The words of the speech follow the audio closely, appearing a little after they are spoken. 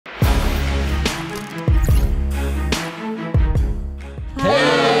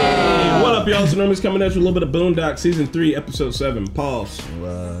up, y'all? It's Normies coming at you with a little bit of Boondocks, Season 3, Episode 7. Pause.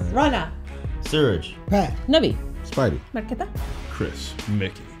 Rana. Surge. Pat. Nabi. Spidey. Marqueta. Chris.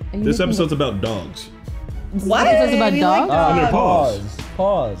 Mickey. This episode's about dogs. What? Episode's about dogs?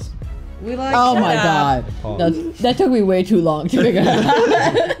 Pause. We like oh my god. That took me way too long to figure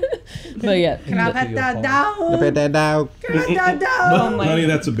out. But yeah. Can I pet that dog? Pet that dog. Can I pet that dog? Honey,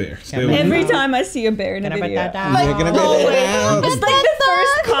 that's a bear. Stay with Every me. time I see a bear in a video. Like, It's like the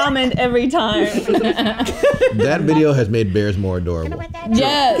first comment every time. That video has made bears more adorable.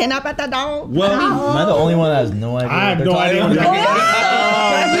 yes. Can I pet that dog? Well, Am I the only one that has no idea? I have no idea. Can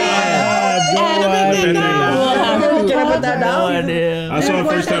I pet that No dog? idea. I saw it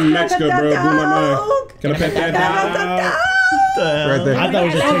first time in Mexico, bro. Blew my mind. Can I pet that dog? Right there. I thought it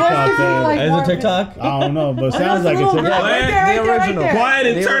was a TikTok thing. Is it TikTok? I don't know, but it sounds like a TikTok. The original. Quiet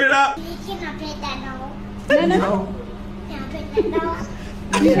and turn it up. Can I pet that dog? No, no. Can I pet that dog?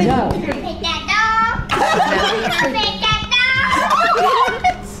 Good job. Can I pet that dog? Can I pet that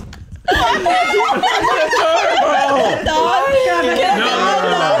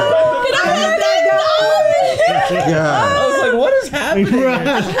I was like, what is happening? Can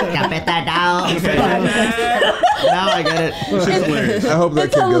I pet that dog? Now I get it. Hilarious. I hope that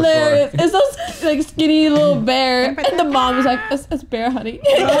It's kid goes hilarious. It's those like skinny little bear, and the mom was like, "It's bear, honey."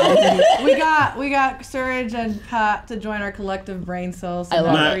 We got Surge and Pat to join our collective brain cells. So I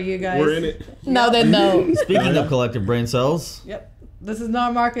love that's it. for you guys. We're in it. No, they know. Speaking of collective brain cells, Yep. This is not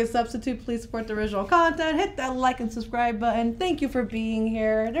a market substitute. Please support the original content. Hit that like and subscribe button. Thank you for being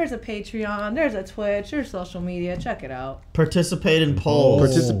here. There's a Patreon. There's a Twitch. There's social media. Check it out. participate in polls.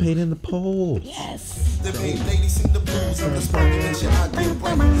 Participate in the polls. Yes.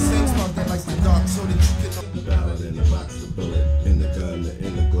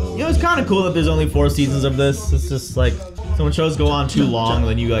 You know, it's kind of cool that there's only 4 seasons of this. It's just like, so when shows go on too long,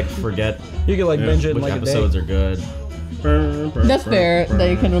 then you like forget You can like binge it in which like a day. episodes are good. That's fair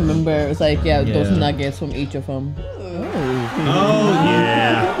that you can remember. It's like, yeah, those Yeah. nuggets from each of them. Oh,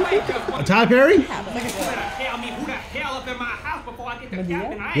 yeah. Tyler Perry?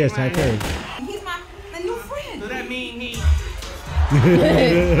 Yes, Tyler Perry. He's my new friend. So that mean he.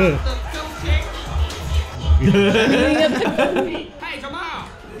 Hey, Jamal.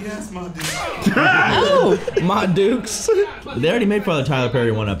 Yes, my dude. Oh, My Dukes. They already made fun of Tyler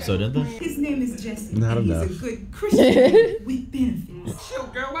Perry one episode, didn't they? His name is Jesse. Not and enough. He's a good Christian with benefits.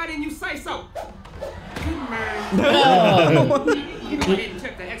 Shoot, girl, why didn't you say so? Good man. oh. You didn't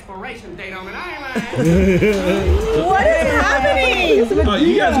check the expiration date on it. I ain't lying. What is happening? Oh,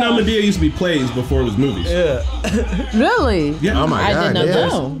 you guys know Medea used to be plays before it was movies. Really? Yeah. Oh my I god. did not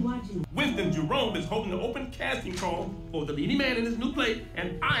yes. know. Winston Jerome is holding an open casting call for the leading man in his new play,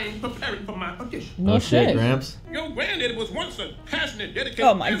 and I'm preparing for my audition. No shit. Gramps. Your granddaddy was once a passionate, dedicated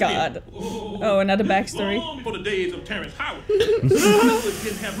Oh my thespian. god. Oh, another backstory. Long for the days of Terrence Howard. Hollywood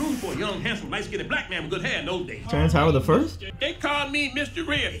didn't have room for a young, handsome, light-skinned black man with good hair in those days. Terrence Howard the first? They called me Mr.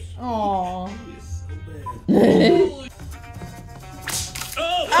 Ribs. Aww.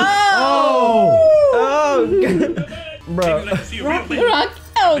 Bro. Like to see a real man. Rock.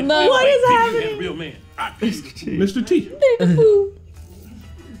 Oh no. What is happening? Real man. Mr. T.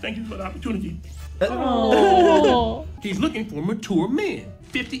 Thank you for the opportunity. Oh. He's looking for mature men,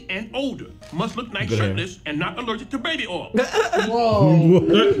 50 and older. Must look nice, Good hair. shirtless, and not allergic to baby oil. Whoa.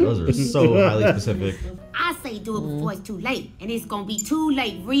 Those are so highly specific. I say do it before it's too late, and it's gonna be too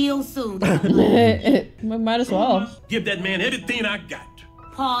late real soon. Might as well. Give that man everything I got.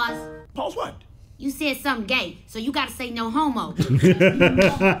 Pause. Pause what? You said something gay, so you gotta say no homo.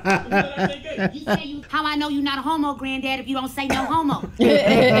 How I know you not a homo, granddad, if you don't say no homo?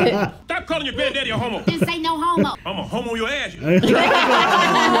 Stop calling your granddaddy a homo. Then say no homo. I'm a homo your ass.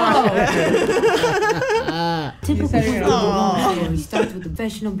 Typical story starts with a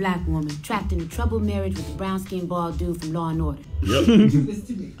professional black woman trapped in a troubled marriage with a brown-skinned bald dude from Law and Order.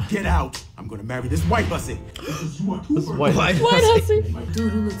 Get out. I'm gonna marry this white hussy. White. White hussy.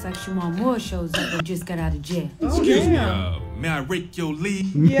 Dude who looks like Shamar Moore shows up and just got out of jail. Excuse me, may I rake your lead?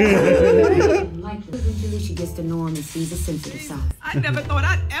 Eventually she gets to know him and sees a sensitive side. I never thought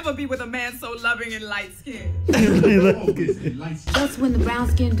I'd ever be with a man so loving and light-skinned. That's when the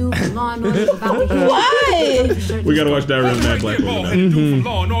brown-skinned dude from Law and Order is about to hear. Why? We gotta watch that real mad black woman now. From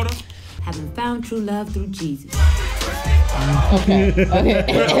Law and Order. Having found true love through Jesus. Okay.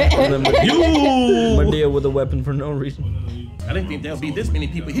 Okay. Medea with a weapon for no reason. I didn't think there'll be this many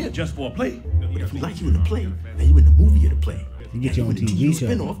people here just for a play. But if we like you in the play, now you in the movie or the play. You get your own TV show.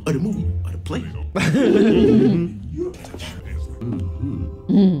 Spin-off of the movie or the play.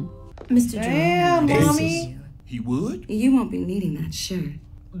 Mr. Damn, Jerome, mommy. He would? you won't be needing that shirt.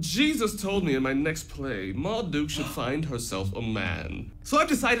 Jesus told me in my next play, Marduk should find herself a man. So I've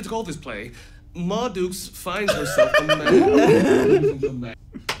decided to call this play, Marduk's Finds Herself a Man.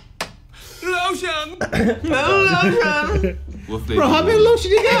 Lotion! Lotion! Bro, how many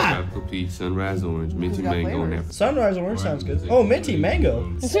lotion you got? Tropical peach, sunrise orange, minty mango, and apple. Sunrise orange sounds good. Oh, minty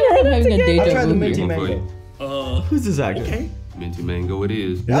mango. I feel like I'm having a I deja tried the vu minty here. mango. Who's this actor? Okay. Minty mango it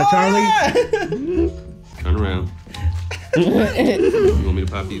is. Is that Charlie? Turn around. You want me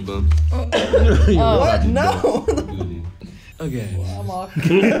to pop these bumps? What? No. Again.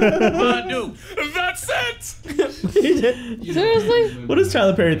 Dude, That's it! Seriously? What does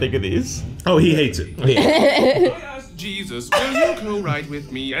Tyler Perry think of these? Oh, he hates it. I asked Jesus, will you co-write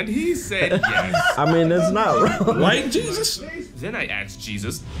with me? And he said yes. I mean, it's not wrong. White Jesus? Then I asked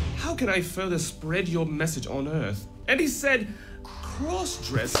Jesus, how can I further spread your message on earth? And he said,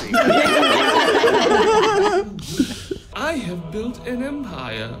 cross-dressing. I have built an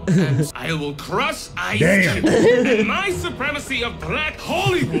empire, and I will crush ice cream. And my supremacy of black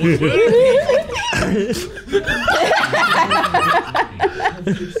Hollywood will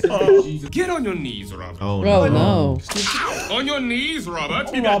get on your knees, Robert. Oh, no. On your knees,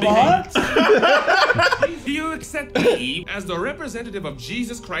 Robert. You accept me as the representative of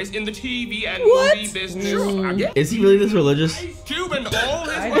Jesus Christ in the TV and movie business. Sure, I get Is he really this religious? Cube and all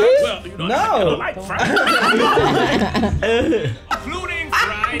his works. Well, you know, I don't like Friday. Including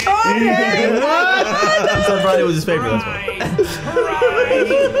Friday. So Friday was his favorite. That's why.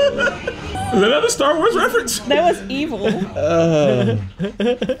 Is that another Star Wars reference? That was evil. What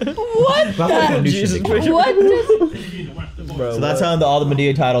the? Jesus. What? So that's how all the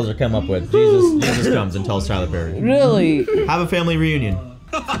Medea titles are come up with. Jesus comes and tells Tyler Perry. Really? Have a family reunion.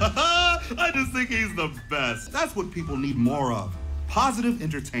 I just think he's the best. That's what people need more of. Positive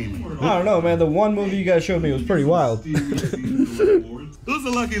entertainment. I don't know, man. The one movie you guys showed me was pretty wild. Who's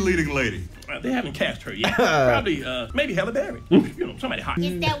the lucky leading lady? They haven't cast her yet. Probably, maybe Halle Berry. You know, somebody hot.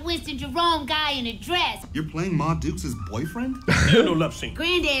 It's that Winston Jerome guy in a dress. You're playing Ma Dukes' boyfriend? There's no love scene.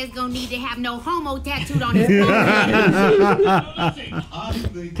 Granddad's gonna need to have no homo tattooed on his forehead.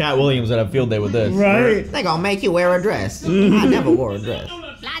 Cat Williams had a field day with this. Right. They gonna make you wear a dress. I never wore a dress.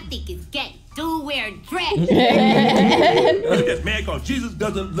 I think it's gay. Do wear a dress. You're just mad because Jesus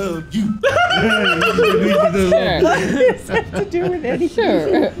doesn't love you. What's that to do with anything?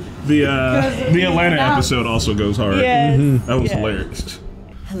 Sure. The Atlanta episode also goes hard. Yes. That was hilarious.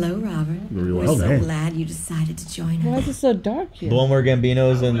 Hello, Robert. Very We're well. so glad you decided to join us. Why is it so dark here? The one where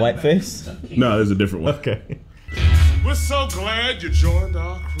Gambino's in whiteface? No, there's a different one. Okay. We're so glad you joined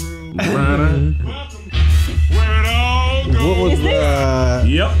our crew. Welcome where it all goes. What was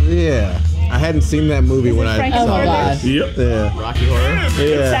Yep. Yeah. I hadn't seen that movie when I Frank saw Zorba? it. Yep. Yeah. Rocky Horror? It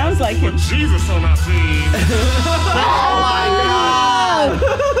Yeah. sounds like Put it. Jesus on our team.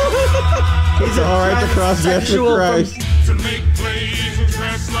 He's alright to cross dress for Christ. To make plays and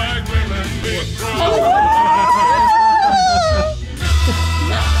dress like women. Big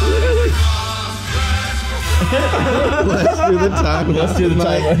Let's do the time. Let's do the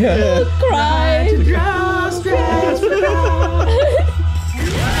time. Cry.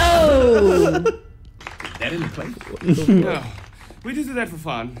 Oh. That in the play. No, we just did that for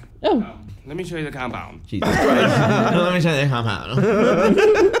fun. Oh. Let me show you the compound. Jesus Christ. Let me tell you the compound.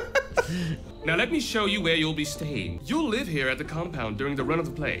 Now let me show you where you'll be staying. You'll live here at the compound during the run of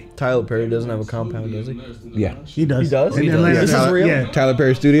the play. Tyler Perry doesn't have a compound, does he? Yeah. He does. He does? In He does. Atlanta. This is real? Yeah. Tyler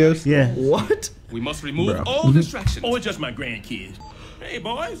Perry Studios? Yeah. What? We must remove all distractions. Oh, it's just my grandkids. Hey,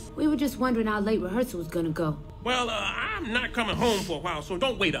 boys. We were just wondering how late rehearsal was gonna go. Well, I'm not coming home for a while, so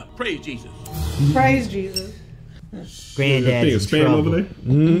don't wait up. Praise Jesus. Praise Jesus. Granddad's Thing of spam over there.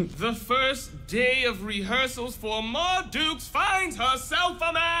 The first day of rehearsals for Ma Dukes Finds Herself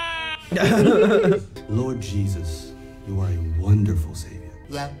a Man. Lord Jesus, you are a wonderful Savior.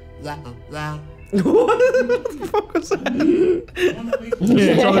 What the fuck was that?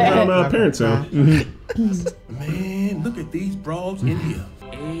 Yeah, Charlie Brown Parent Sound. Man, look at these broads in here.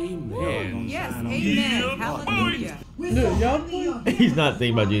 Amen. Yes, amen. Hallelujah. He's not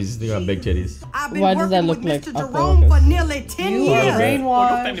thinking about Jesus, he's thinking about big titties. I've been Why does that working look with like Mr. Upper Jerome August? for nearly 10 years.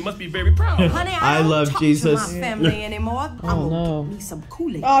 Well, your family must be very proud. Honey, I don't love talk Jesus. to my family anymore. I'm Oh, gonna no. get me some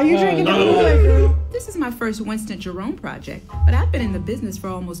Kool-Aid. Oh, you drinking the Kool-Aid, girl? This is my first Winston Jerome project, but I've been in the business for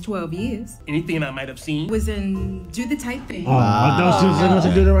almost 12 years. Anything I might have seen? Was in Do the Type Thing. Oh, I thought she was supposed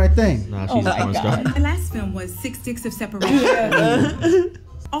to do the right thing. Nah, Oh she's a my porn star. My last film was 6 Sticks of Separation.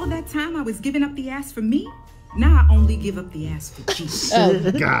 All that time I was giving up the ass for me. Now I only give up the ass for Jesus.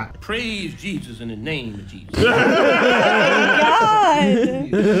 God. Praise Jesus in the name of Jesus. God.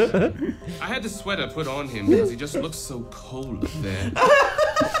 I had the sweater put on him because he just looks so cold up there.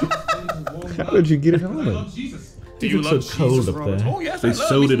 How did you get it on? Do you love so cold Jesus, up Robert? there. Oh, yes, They I love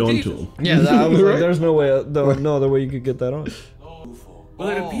sewed me it some onto Jesus. him. Yeah, I was like, there's no way, no other way you could get that on. Well,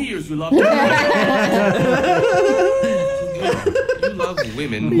 it appears you love you love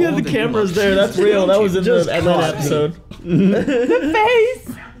women. Yeah, more the than cameras you love there. That's Jesus, real. That don't was you? in that episode. The face.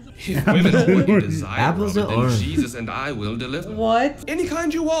 If women are what you desire, Apples Robert, or then orange? Jesus and I will deliver. What? Any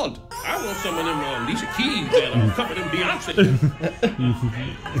kind you want. I want some of them Alicia Keys and a couple of them Beyonce.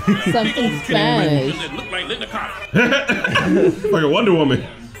 Something Spanish. That look like Linda Carter. Like a Wonder Woman.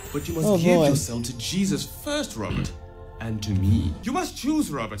 But you must Oh, give boy. yourself to Jesus first, Robert. And to me. You must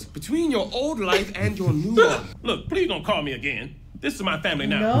choose, Robert, between your old life and your new one. Look, please don't call me again. This is my family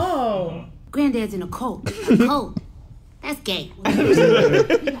now. No. Granddad's in a cult. A cult. That's gay.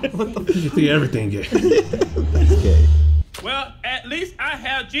 You think everything gay. Well, at least I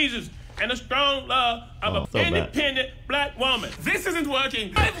have Jesus and the strong love of an independent black woman. This isn't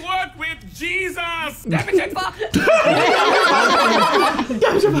working. I've worked with Jesus.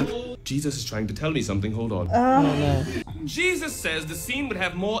 Jesus is trying to tell me something. Hold on. Jesus says the scene would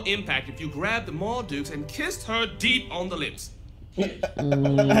have more impact if you grabbed Mardukes and kissed her deep on the lips.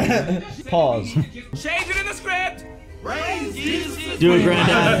 Pause. Change it in the script. Praise Jesus. Do it,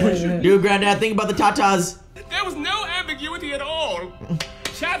 Granddad. Do it, Granddad. Think about the tatas. There was no ambiguity at all.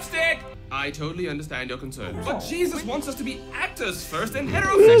 Chapstick. I totally understand your concern, but Jesus wants us to be actors first and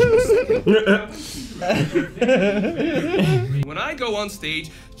heterosexuals second. When I go on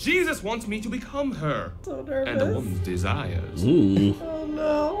stage, Jesus wants me to become her and a woman's desires. Ooh. Oh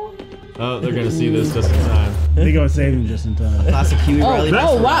no. Oh, they're gonna see this just in time. They gonna save him just in time. Classic Huey Riley.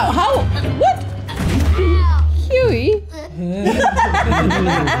 Oh wow! How? What? Huey?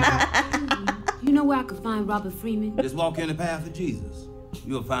 You know where I could find Robert Freeman? Just walk in the path of Jesus.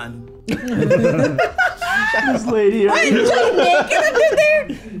 You'll find him. This lady. Wait, just naked under there?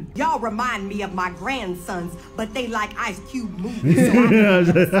 Y'all remind me of my grandsons, but they like Ice Cube movies, so I can't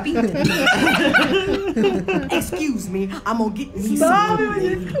speak to them. Excuse me, I'm gonna get me Stop some.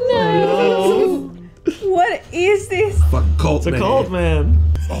 it with your no. What is this? Fucking cult, It's a cult, man.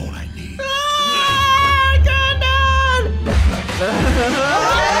 That's all I need.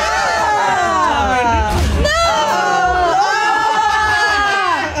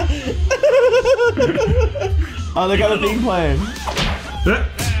 Oh, they got a thing playing.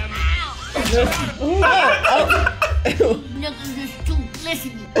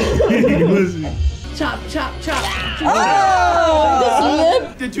 Chop, chop, chop.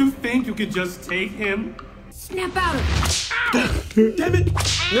 Oh! Did you think you could just take him? Snap out of it. Damn it.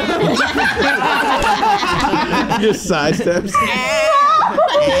 Just sidesteps.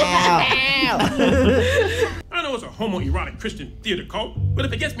 I know it's a homoerotic Christian theater cult, but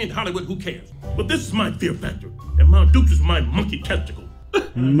if it gets me into Hollywood, who cares? But this is my fear factor, and Mount Dukes is my monkey testicle.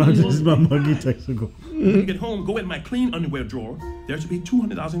 This is my monkey testicle. When you get home, go in my clean underwear drawer. There should be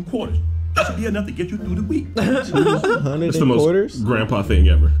 200,000 quarters. That should be enough to get you through the week. It's the most grandpa thing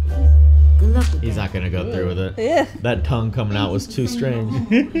ever. He's not gonna go through with it. Yeah. That tongue coming out was too strange.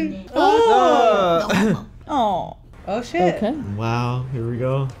 Oh. Oh. Oh shit. Okay. Wow, here we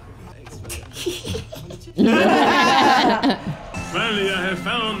go. Finally, I have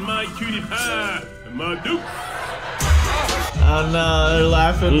found my cutie pie, my Duke. Oh no, they're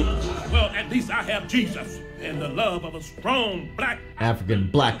laughing. Well, at least I have Jesus and the love of a strong black African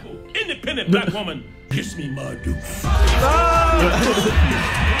black. independent black woman. Kiss me, my Duke.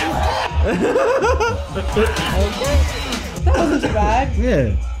 That wasn't too bad.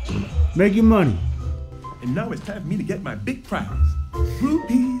 Yeah. Make your money. And now it's time for me to get my big prize.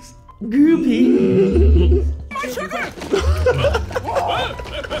 Groupies. Groupie.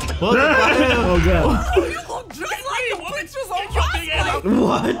 What? Oh god.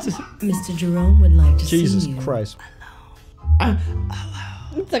 What? Mr. Jerome would like to Jesus see you. Christ.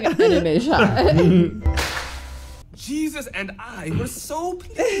 It's like an anime shot. Jesus and I were so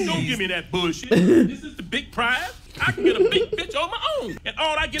pleased. Don't give me that bullshit. This is the big prize. I can get a big bitch on my own. And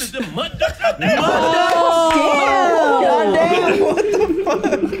all I get is them mud ducks out there.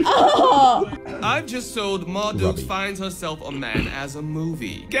 I've just sold Mardukes Finds Herself a Man as a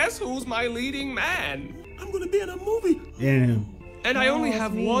movie. Guess who's my leading man? I'm gonna be in a movie. Yeah. And I only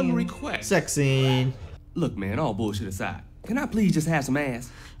have one request. Sex scene. Look, man, all bullshit aside. Can I please just have some ass?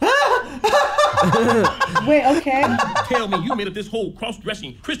 Wait, okay. Tell me you made up this whole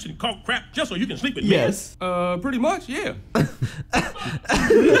cross-dressing Christian cult crap just so you can sleep with me? Yes. Pretty much, yeah.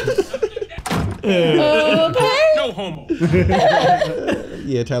 Okay. No homo.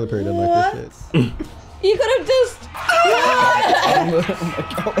 Yeah, Tyler Perry doesn't like this shit. You could have just.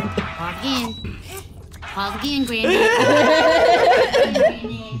 Pause again. Pause again, Granny.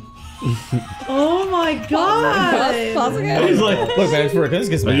 Oh my god! He's like, look, man, it's for a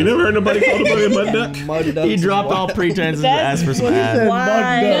Christmas man. You never heard nobody call the boy a mud duck? He dropped all pretenses and asked for some ass.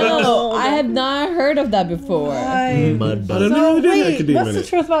 No, I have not heard of that before. Mud duck. So wait, what's the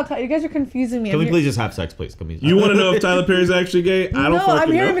truth about Tyler? You guys are confusing me. Can I'm we hear- please just have sex, please? Can we? You want to know if Tyler Perry's actually gay? I don't No, fucking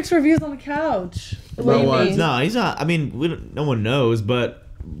I'm hearing know. mixed reviews on the couch. What do you mean? No, he's not. I mean, no one knows, but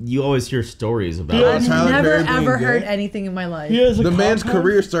you always hear stories about Yeah, it. Tyler Never Perry being ever gay. heard anything in my life. The man's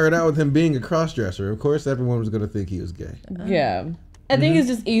career started out with him being a crossdresser. Of course, everyone was going to think he was gay. Yeah. I think it's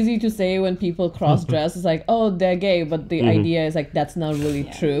just easy to say when people cross dress. It's like, oh, they're gay, but the idea is like that's not really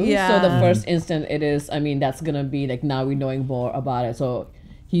true. Yeah. So the first instant it is. I mean, that's gonna be like now we're knowing more about it. So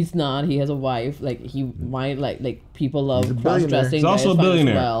he's not. He has a wife. Like he might like people love cross dressing. He's also a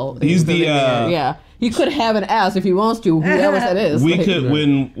billionaire. Well, He's the yeah. He could have an ass if he wants to. Whoever that is. We Like,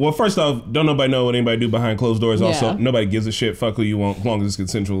 could well, first off, don't nobody know what anybody do behind closed doors. Also, Yeah. nobody gives a shit. Fuck who you want, as long as it's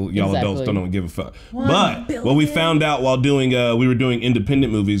consensual. Y'all adults Exactly. don't give a fuck. But what we found out while doing, we were doing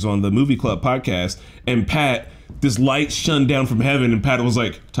independent movies on the Movie Club podcast, and Pat, this light shone down from heaven, and Pat was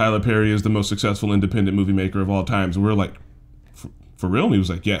like, Tyler Perry is the most successful independent movie maker of all times. And we were like, for real? And he was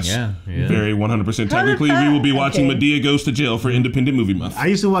like, yes. Yeah. Very 100%. Technically, we will be watching Medea Goes to Jail for Independent Movie Month. I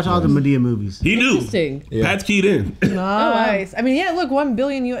used to watch all the Medea movies. He knew. Interesting. Pat's keyed in. Nice. I mean, yeah. Look, 1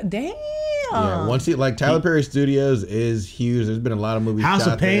 billion. Damn. Yeah, once he like Tyler Perry Studios is huge. There's been a lot of movies. House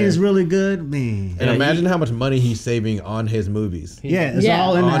shot of Pain there. is really good, man. And imagine how much money he's saving on his movies. Yeah, it's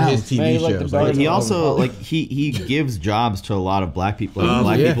all in the on house. his TV shows. But Like, he also he gives jobs to a lot of black people,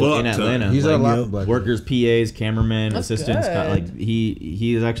 black yeah. people in Fuck ton. Atlanta. He's like, a lot of black workers, PAs, cameramen, That's assistants. good. Like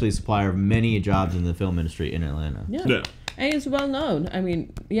he is actually a supplier of many jobs in the film industry in Atlanta. Yeah. And it's well known. I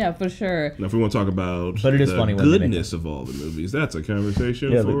mean, yeah, for sure. Now, if we want to talk about But it is the funny when they make goodness of all the movies, that's a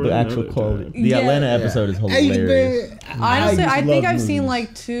conversation Yeah, for the actual another quality. time. The Yeah. Atlanta episode is hilarious. Honestly, I think love I've seen movies.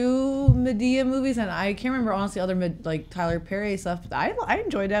 like 2 Medea movies, and I can't remember honestly other like Tyler Perry stuff. But I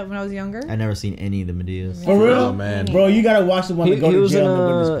enjoyed that when I was younger. I never seen any of the Medeas. For real, Oh, man. bro, you gotta watch the one He, that go he to was in jail. and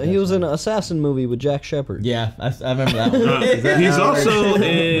the witness he was in protection. an assassin movie with Jack Shepard. Yeah, I remember that one. He's also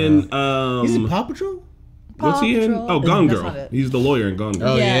in He's in Paw Patrol. what's he in? Paw Oh, Gone That's Girl. not it. He's the lawyer in Gone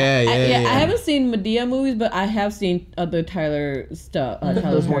Girl. Oh, yeah. I haven't seen Medea movies, but I have seen other Tyler stuff. Tyler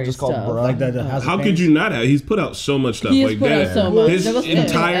There's one Perry just called stuff. Bro. Like the House of How Pain. could you not have? He's put out so much stuff. He has like put that. out so much. His There was something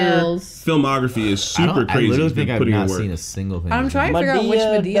entire else. filmography is super I crazy. literally He's been think I've putting in not work. seen a single thing. I'm trying to figure out which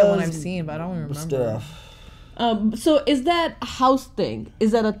Medea Medea one does I've seen, but I don't remember. Stuff. So is that house thing?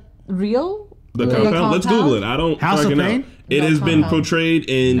 Is that a real? The The compound. Let's Compound? Google it. I don't House of fucking know. Pain? It The has been Compound. portrayed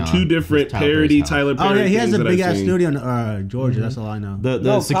in No, 2 different it's Tyler Perry's parody house. Tyler Perry Oh yeah, he has things a that big I've ass seen. studio in Georgia. That's all I know.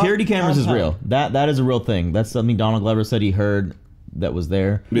 The security cameras is real. That is a real thing. That's something Donald Glover said he heard that was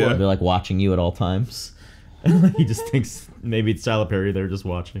there. Yeah. They're like watching you at all times. He just thinks maybe it's Tyler Perry. They're just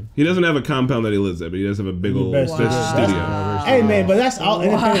watching. He doesn't have a compound that he lives at, but he does have a big old Best studio. Hey man, but that's all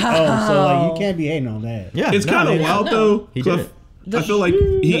independent. Oh, so like you can't be hating on that. Yeah, It's kind of wild though. He 'cause did it. I feel like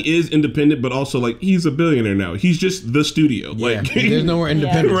he is independent, but also like he's a billionaire now. He's just the studio. Yeah, Like there's no more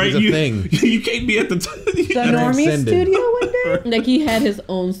independence. right? It's a You, thing. you can't be at the The Normies Transcended. studio one day. Like he had his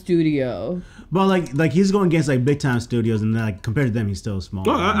own studio. But like he's going against like big time studios, and like compared to them, he's still small.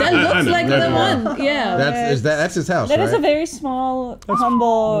 Oh, I That looks know. like That's the right. one. Yeah. That's his house, That right? is a very small,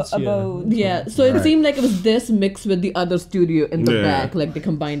 humble abode. Yeah, so it Right. seemed like it was this mixed with the other studio in the Yeah. back, like they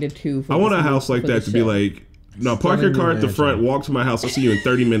combined the two. For I want this a house movie- like for that the to be show. like, no, park your car at the front, walk to my house. I'll see you in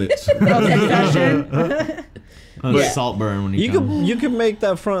 30 minutes. Saltburn when he You comes. could make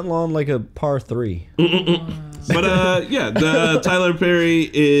that front lawn like a par 3. But yeah, the Tyler Perry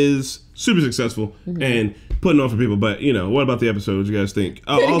is super successful and putting on for people. But you know, what about the episode? What do you guys think?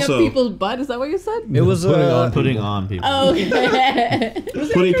 Oh, Putting also up people's butt. Is that what you said? It was Putting on people. Oh, okay.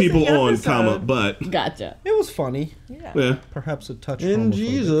 putting people on, comma, but Gotcha. It was funny. yeah, Perhaps a touch In homophobic.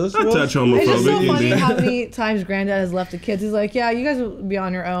 Jesus. I touch It's just so homophobic. funny indeed. how many times Granddad has left the kids. He's like, "Yeah, you guys will be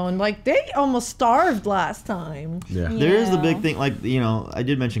on your own." Like they almost starved last time. Yeah. There is the big thing, like, you know, I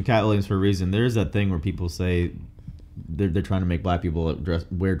did mention Cat Williams for a reason. There is that thing where people say they're trying to make black people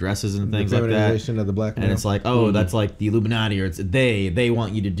wear dresses and things like that. Feminization of the black And male. it's like, oh, that's like the Illuminati, or it's they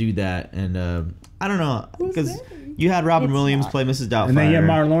want you to do that. And I don't know, because You had Robin It's Williams not. play Mrs. Doubtfire. And then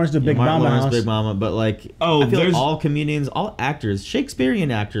Martin Lawrence, the Big Martin Mama Lawrence, house. Big Mama. But like, Oh, I feel like there's- all comedians, all actors,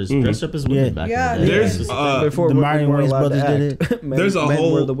 Shakespearean actors, dressed up as women back Yeah. in the day. There's It's just a thing. Before the we Marion were Wayans allowed to brothers did act. Men, There's a men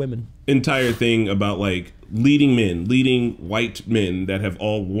whole were the women. entire thing about like leading white men that have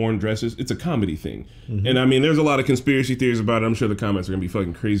all worn dresses. It's a comedy thing. And I mean, there's a lot of conspiracy theories about it. I'm sure the comments are gonna be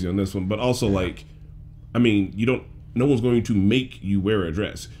fucking crazy on this one, but also like, I mean, no one's going to make you wear a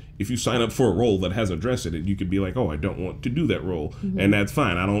dress. If you sign up for a role that has a dress in it, you could be like, oh, I don't want to do that role. And that's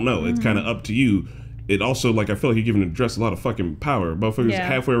fine. I don't know. It's kind of up to you. It also, like, I feel like you're giving a dress a lot of fucking power. Motherfuckers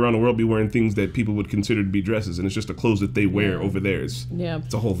halfway around the world be wearing things that people would consider to be dresses, and it's just the clothes that they wear over there. It's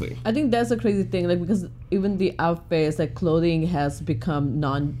a whole thing. I think that's a crazy thing, like, because even the outfits, like, clothing has become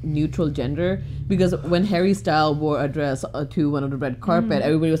non-neutral gender. Because when Harry Styles wore a dress to one of the red carpet,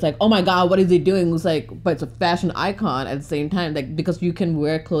 everybody was like, "Oh my God, what is he doing?" It was like, but it's a fashion icon at the same time, like, because you can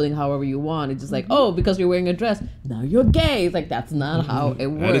wear clothing however you want. It's just like, oh, because you're wearing a dress, now you're gay. It's like that's not how it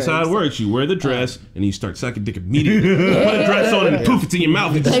works. That is how it works. You wear the dress, and you start sucking dick immediately. Put the dress on, and poof, it's in your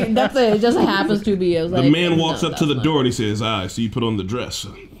mouth. It's Like, that's it. It just happens to be. It was the like, man walks no, up to the that's door and he says, "I see you put on the dress.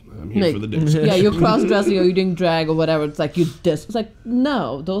 I'm here Like, for the dick." yeah, you're cross-dressing or you're doing drag or whatever. It's like you dis. It's like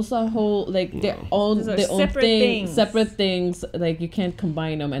no, those are whole like their own Those are their own separate thing, things. separate things. Like you can't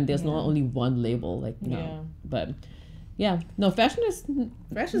combine them, and there's not only one label. Like no, Yeah. but yeah, no, fashion is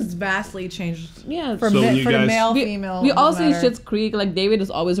Fashion's vastly changed. yeah For, So for you the guys- male, we, female. we all doesn't see matter. Schitt's Creek. Like David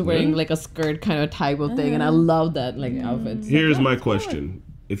is always wearing like a skirt kind of type of thing, and I love that like outfits. Here's my question.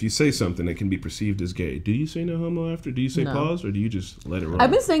 If you say something that can be perceived as gay, do you say no homo after? Do you say No. pause, or do you just let it roll?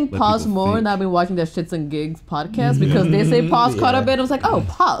 I've been saying Let pause people more, think? and I've been watching the Shits and Gigs podcast because they say pause quite a bit. I was like, oh,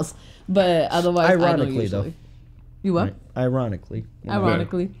 pause. But otherwise, I don't Ironically, usually. though. You what? Ironically.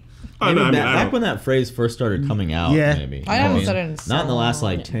 Ironically. Oh, no, I mean, back when that phrase first started coming out, Yeah. maybe. I haven't said it in so not in the last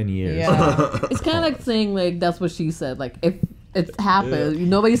like long. 10 years. Yeah. It's kind of like saying like that's what she said. Like if it happens,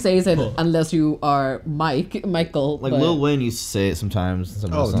 nobody says it unless you are Michael. Like but- Lil Wayne used to say it sometimes.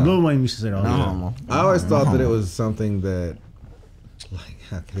 Oh, Lil Wayne used to say it all the No time. homo. I always thought that it was something that,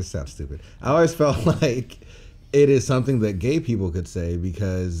 like, this sounds stupid. I always felt like it is something that gay people could say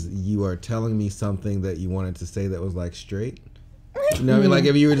because you are telling me something that you wanted to say that was like straight. You know what I mean? Like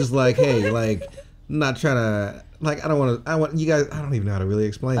if you were just like, hey, like, I'm not trying to, like, I want you guys, I don't even know how to really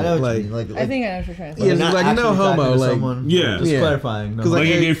explain I know it. what you Like, mean, like, I think I know what you're trying to say. yeah, not like, no actually homo, talking to like, someone, yeah. just Yeah. clarifying. No 'Cause, Like like,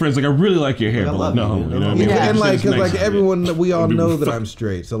 your gay friends, like I really like your hair, I but love no you, homo. you You know know? what I mean? yeah, and like, It's cause like nice. everyone, we all Be know that fuck- I'm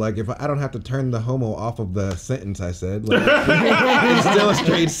straight. So like, if I don't have to turn the homo off of the sentence I said, like, it's still a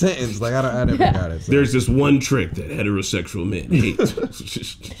straight sentence. Like I never got it. So. There's this one trick that heterosexual men hate.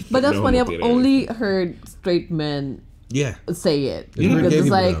 But that's No funny. homo I've theater. only heard straight men Yeah. say it Yeah. because Gay it's people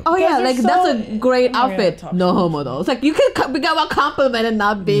like, don't. oh yeah, Because like they're that's so- a great I'm not gonna outfit. talk No homo though. It's like you can become a compliment and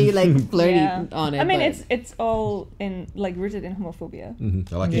not be like flirty Yeah. on it. I mean, but- it's all in like rooted in homophobia.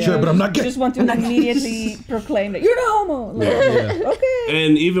 I like your shirt, but I'm not You gay. just want to immediately proclaim that you're not homo. Like, okay.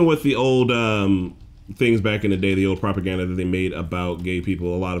 And even with the old things back in the day, the old propaganda that they made about gay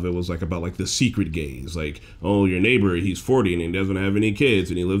people, a lot of it was like about like the secret gays. Like, oh, your neighbor, he's 40 and he doesn't have any kids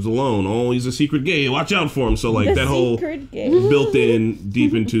and he lives alone. Oh, he's a secret gay. Watch out for him. So like The that whole secret gay. built in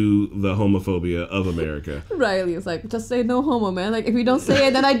deep into the homophobia of America. Riley is like, just say no homo, man. Like if you don't say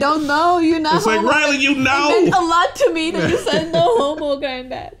it, then I don't know you're not. It's like, homo. Riley, you know. It meant a lot to me that you said no homo, kind of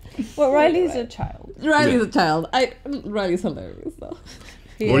that. Well, Riley's a child. Riley's a child. Riley's hilarious though.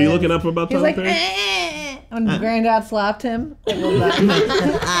 What are you looking up about He's Tyler like, Perry? when granddad slapped him. It was like,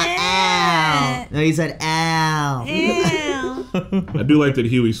 No, he said, ow. I do like that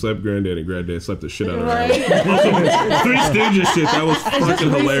Huey slept granddad and granddad slept the shit out of her. Right. Also, Three Stooges shit, that was fucking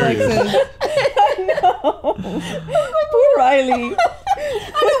hilarious. Poor Riley. I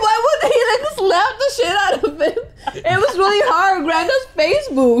mean, why would he like slap the shit out of him? It was really hard. Granda's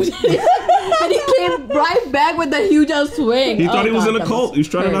face moved, and he came right back with the huge ass swing. He thought he was in a that cult. He was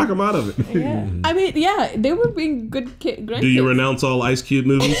trying to great. knock him out of it. Yeah. I mean, yeah, they were being good grandkids. Do you renounce all Ice Cube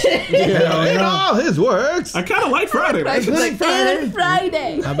movies? all his works. I kind of like Friday. Right, like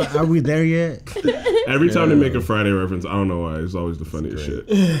Friday. Are we there yet? Every time they make a Friday reference, I don't know why. It's always the funniest shit.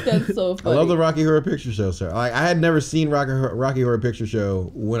 That's so I funny. love the Rocky Horror Picture Show, sir. Like I had never seen Rocky Horror Picture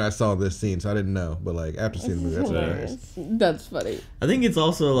Show when I saw this scene, so I didn't know. But like after seeing the movie, that's hilarious. That's funny. I think it's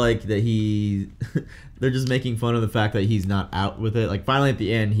also like that they're just making fun of the fact that he's not out with it. Like finally at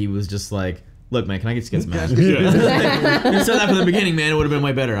the end, he was just like, Look, man, can I get some masks? You said that from the beginning, man. It would have been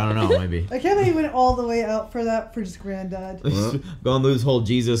way better. I don't know, maybe. I can't believe you went all the way out for that for just Granddad. Going through this whole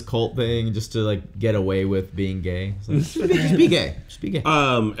Jesus cult thing just to like get away with being gay. Like, just be gay. Just be gay.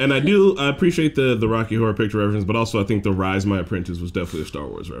 And I appreciate the Rocky Horror Picture reference, but also I think the Rise My Apprentice was definitely a Star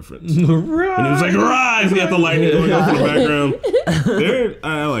Wars reference. And he was like, "Rise!" He had the lightning going off in the background.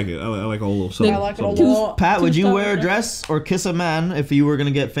 I like it. I like all little something. I like it a lot. Pat, would you wear a dress or kiss a man if you were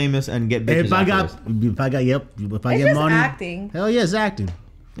gonna get famous and get bitches? If I get It's money, acting. hell yeah, it's acting.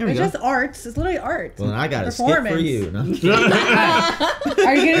 There we It's go. just arts. It's literally art. Well, then I got a skit Performance. for you. No?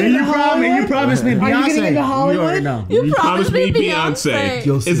 Are you getting into Hollywood? You promised me Beyonce. Are you getting into Hollywood? You already know. You promised me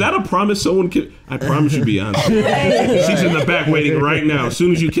Beyonce. Is that a promise someone can... I promise you Beyonce. She's in the back waiting right now. As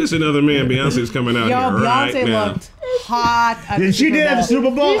soon as you kiss another man, Beyonce's coming out here right Beyonce now. looked hot at the She Super did at the Bowl.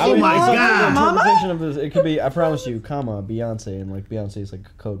 Super Bowl? Did she Oh my follow God. her mama? Interpretation of this, it could be I promise you, comma Beyonce, and like Beyonce is like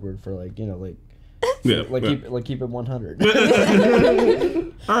a code word for like like Yeah, keep it 100.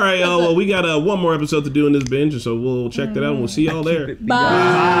 All right, y'all. Well, we got one more episode to do in this binge, so we'll check that out and we'll see y'all there.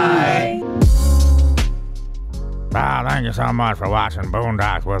 Bye. Wow, thank you so much for watching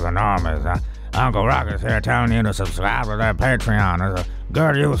Boondocks with the Normies. Uncle Rocket's here telling you to subscribe to their Patreon. It's a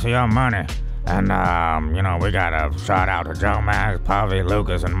good use of your money. And, we got a shout out to Joe Max, Puffy,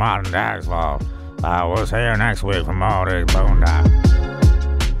 Lucas, and Martin Daxlaw. We'll see you next week for more of these Boondocks.